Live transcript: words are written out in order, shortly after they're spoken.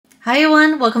Hi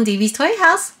everyone, welcome to Evie's Toy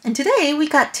House, and today we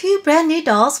got two brand new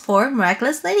dolls for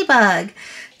Miraculous Ladybug.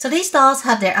 So these dolls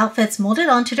have their outfits molded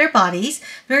onto their bodies,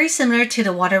 very similar to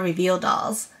the water reveal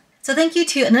dolls. So thank you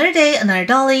to Another Day, Another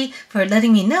Dolly for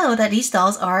letting me know that these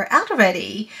dolls are out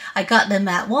already. I got them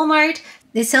at Walmart.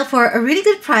 They sell for a really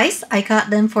good price. I got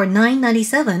them for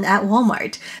 $9.97 at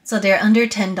Walmart, so they're under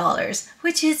 $10,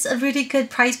 which is a really good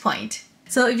price point.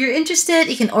 So if you're interested,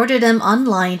 you can order them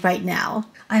online right now.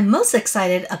 I'm most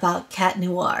excited about Cat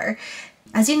Noir.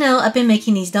 As you know, I've been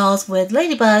making these dolls with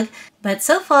Ladybug, but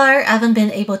so far I haven't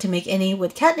been able to make any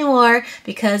with Cat Noir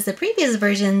because the previous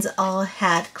versions all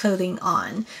had clothing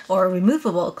on, or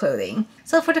removable clothing.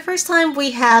 So for the first time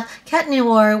we have Cat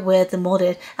Noir with the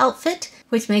molded outfit,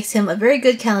 which makes him a very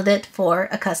good candidate for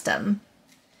a custom.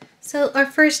 So our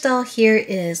first doll here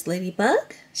is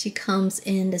Ladybug. She comes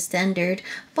in the standard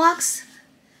box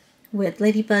with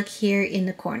Ladybug here in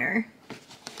the corner.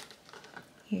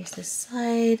 Here's the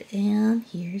side and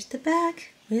here's the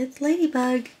back with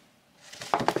Ladybug.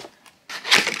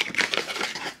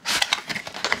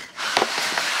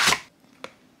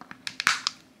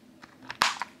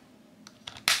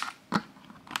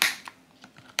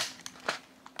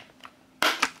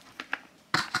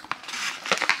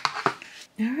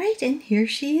 Alright, and here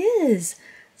she is.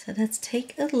 So let's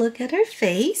take a look at her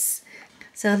face.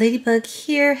 So Ladybug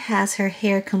here has her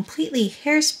hair completely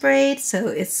hairsprayed, so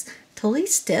it's totally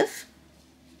stiff.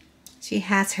 She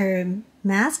has her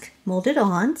mask molded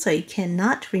on, so you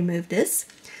cannot remove this.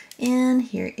 And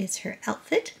here is her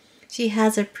outfit. She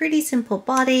has a pretty simple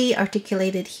body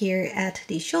articulated here at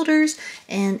the shoulders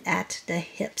and at the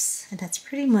hips. And that's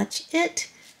pretty much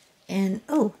it. And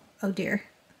oh dear.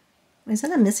 Is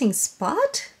that a missing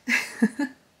spot?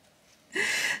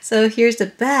 So here's the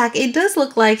back. It does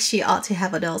look like she ought to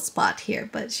have a little spot here,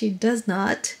 but she does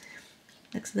not.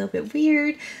 Looks a little bit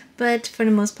weird, but for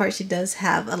the most part she does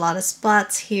have a lot of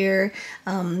spots here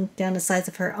down the sides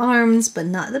of her arms, but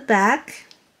not the back,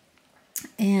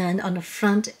 and on the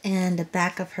front and the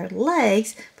back of her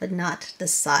legs, but not the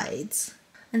sides.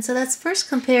 And so let's first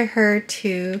compare her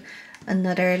to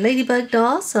another Ladybug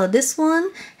doll. So this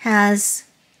one wears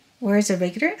a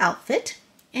regular outfit,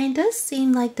 and it does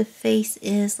seem like the face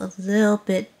is a little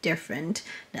bit different.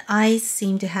 The eyes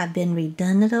seem to have been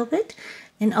redone a little bit,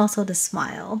 and also the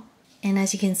smile. And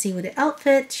as you can see with the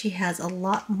outfit, she has a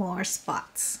lot more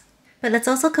spots. But let's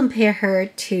also compare her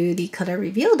to the color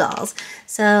reveal dolls.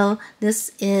 So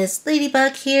this is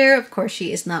Ladybug here. Of course,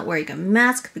 she is not wearing a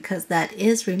mask because that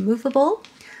is removable.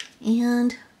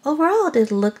 And overall, they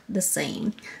look the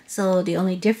same. So the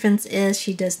only difference is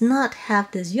she does not have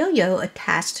this yo-yo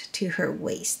attached to her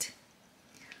waist.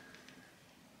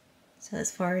 So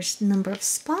as far as number of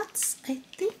spots, I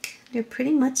think they're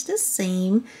pretty much the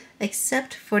same,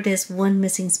 except for this one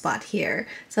missing spot here.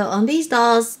 So on these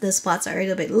dolls, the spots are a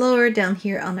little bit lower down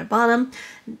here on the bottom.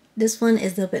 This one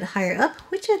is a little bit higher up,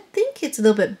 which I think it's a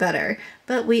little bit better,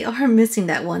 but we are missing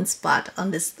that one spot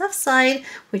on this left side,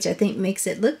 which I think makes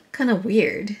it look kind of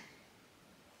weird.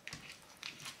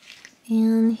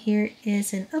 And here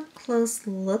is an up-close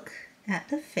look at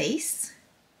the face.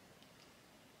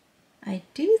 I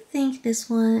do think this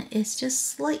one is just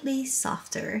slightly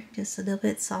softer, just a little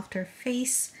bit softer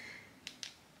face,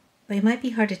 but it might be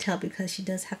hard to tell because she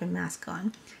does have a mask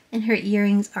on. And her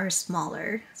earrings are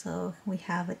smaller, so we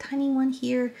have a tiny one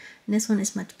here, and this one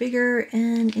is much bigger,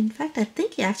 and in fact I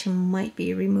think it actually might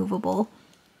be removable.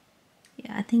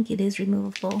 Yeah, I think it is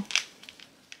removable.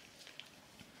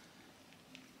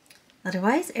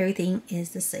 Otherwise, everything is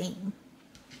the same.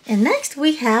 And next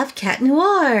we have Cat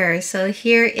Noir. So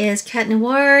here is Cat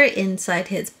Noir inside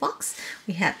his box.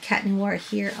 We have Cat Noir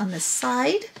here on the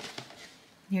side.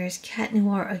 Here's Cat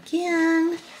Noir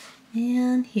again.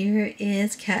 And here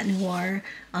is Cat Noir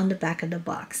on the back of the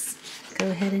box. Go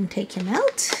ahead and take him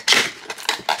out.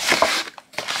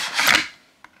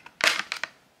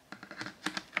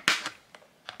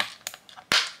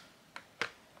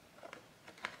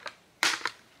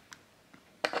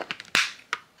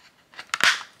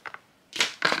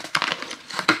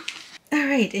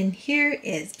 Alright, and here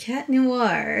is Cat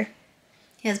Noir.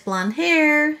 He has blonde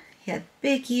hair, he has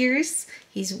big ears,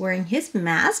 he's wearing his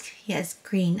mask, he has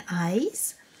green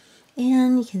eyes,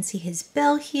 and you can see his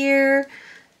bell here,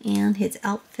 and his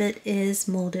outfit is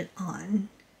molded on.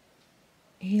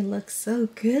 He looks so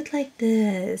good like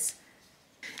this.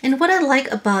 And what I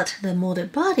like about the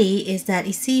molded body is that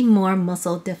you see more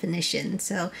muscle definition.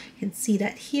 So you can see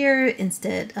that here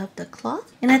instead of the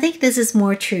cloth. And I think this is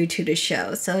more true to the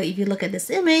show. So if you look at this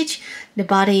image, the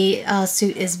body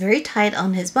suit is very tight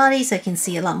on his body, so I can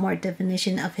see a lot more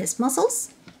definition of his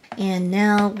muscles. And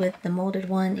now with the molded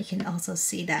one, you can also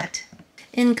see that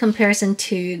in comparison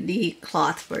to the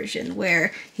cloth version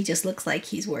where he just looks like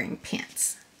he's wearing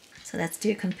pants. So let's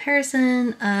do a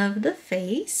comparison of the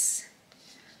face.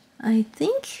 I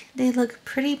think they look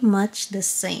pretty much the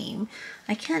same.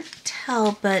 I can't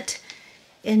tell, but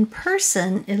in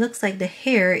person, it looks like the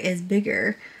hair is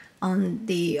bigger on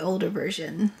the older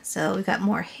version. So we got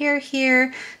more hair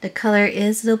here. The color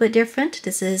is a little bit different.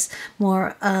 This is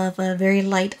more of a very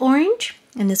light orange,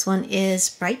 and this one is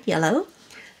bright yellow.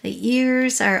 The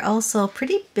ears are also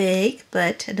pretty big,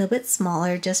 but a little bit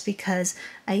smaller just because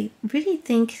I really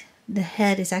think the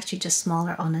head is actually just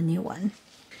smaller on the new one.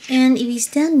 And if you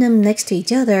stand them next to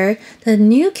each other, the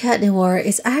new Cat Noir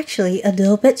is actually a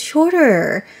little bit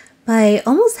shorter by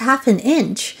almost half an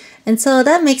inch. And so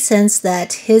that makes sense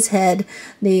that his head,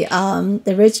 the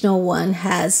original one,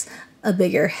 has a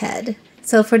bigger head.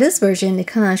 So for this version, it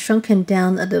kind of shrunk him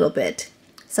down a little bit.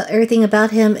 So everything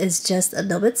about him is just a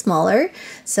little bit smaller.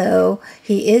 So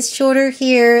he is shorter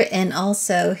here, and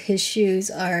also his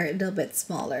shoes are a little bit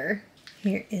smaller.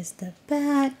 Here is the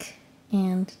back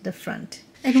and the front.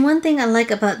 And one thing I like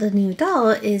about the new doll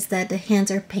is that the hands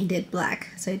are painted black.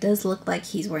 So it does look like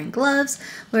he's wearing gloves,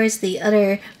 whereas the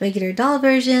other regular doll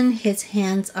version, his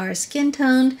hands are skin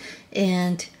toned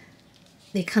and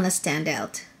they kind of stand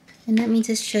out. And let me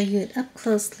just show you an up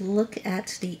close look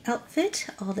at the outfit,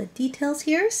 all the details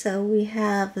here. So we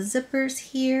have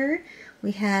zippers here.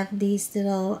 We have these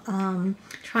little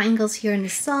triangles here on the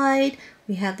side.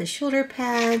 We have the shoulder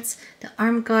pads, the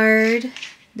arm guard,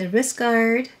 the wrist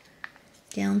guard.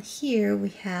 Down here we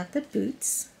have the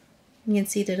boots. You can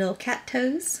see the little cat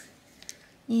toes.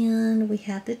 And we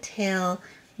have the tail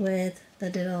with the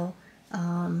little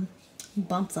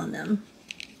bumps on them.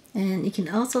 And you can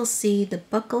also see the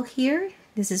buckle here.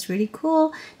 This is really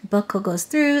cool. The buckle goes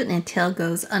through and the tail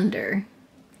goes under.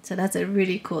 So that's a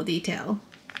really cool detail.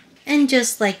 And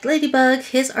just like Ladybug,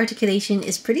 his articulation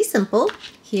is pretty simple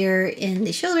here in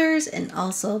the shoulders and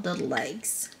also the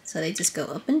legs. So they just go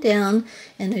up and down,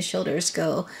 and the shoulders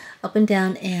go up and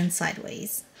down and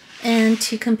sideways. And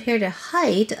to compare the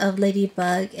height of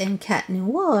Ladybug and Cat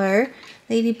Noir,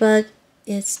 Ladybug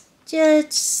is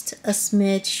just a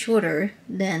smidge shorter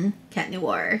than Cat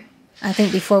Noir. I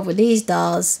think before with these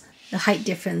dolls, the height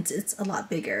difference is a lot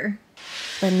bigger.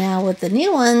 But now with the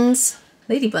new ones,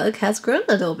 Ladybug has grown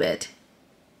a little bit.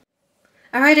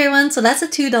 Alright everyone, so that's the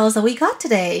two dolls that we got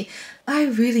today. I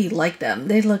really like them.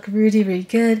 They look really, really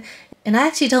good. And I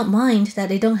actually don't mind that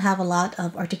they don't have a lot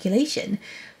of articulation.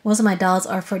 Most of my dolls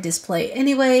are for display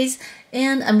anyways.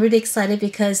 And I'm really excited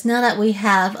because now that we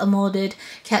have a molded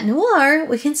Cat Noir,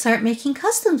 we can start making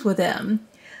customs with them.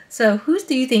 So whose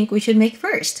do you think we should make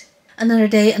first? Another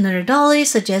Day, Another Dolly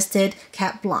suggested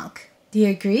Cat Blanc. Do you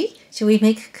agree? Should we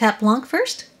make Cat Blanc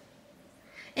first?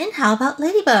 And how about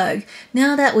Ladybug?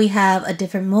 Now that we have a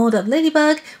different mold of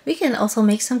Ladybug, we can also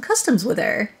make some customs with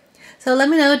her. So let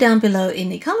me know down below in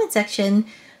the comment section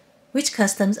which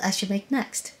customs I should make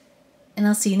next. And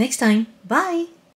I'll see you next time. Bye!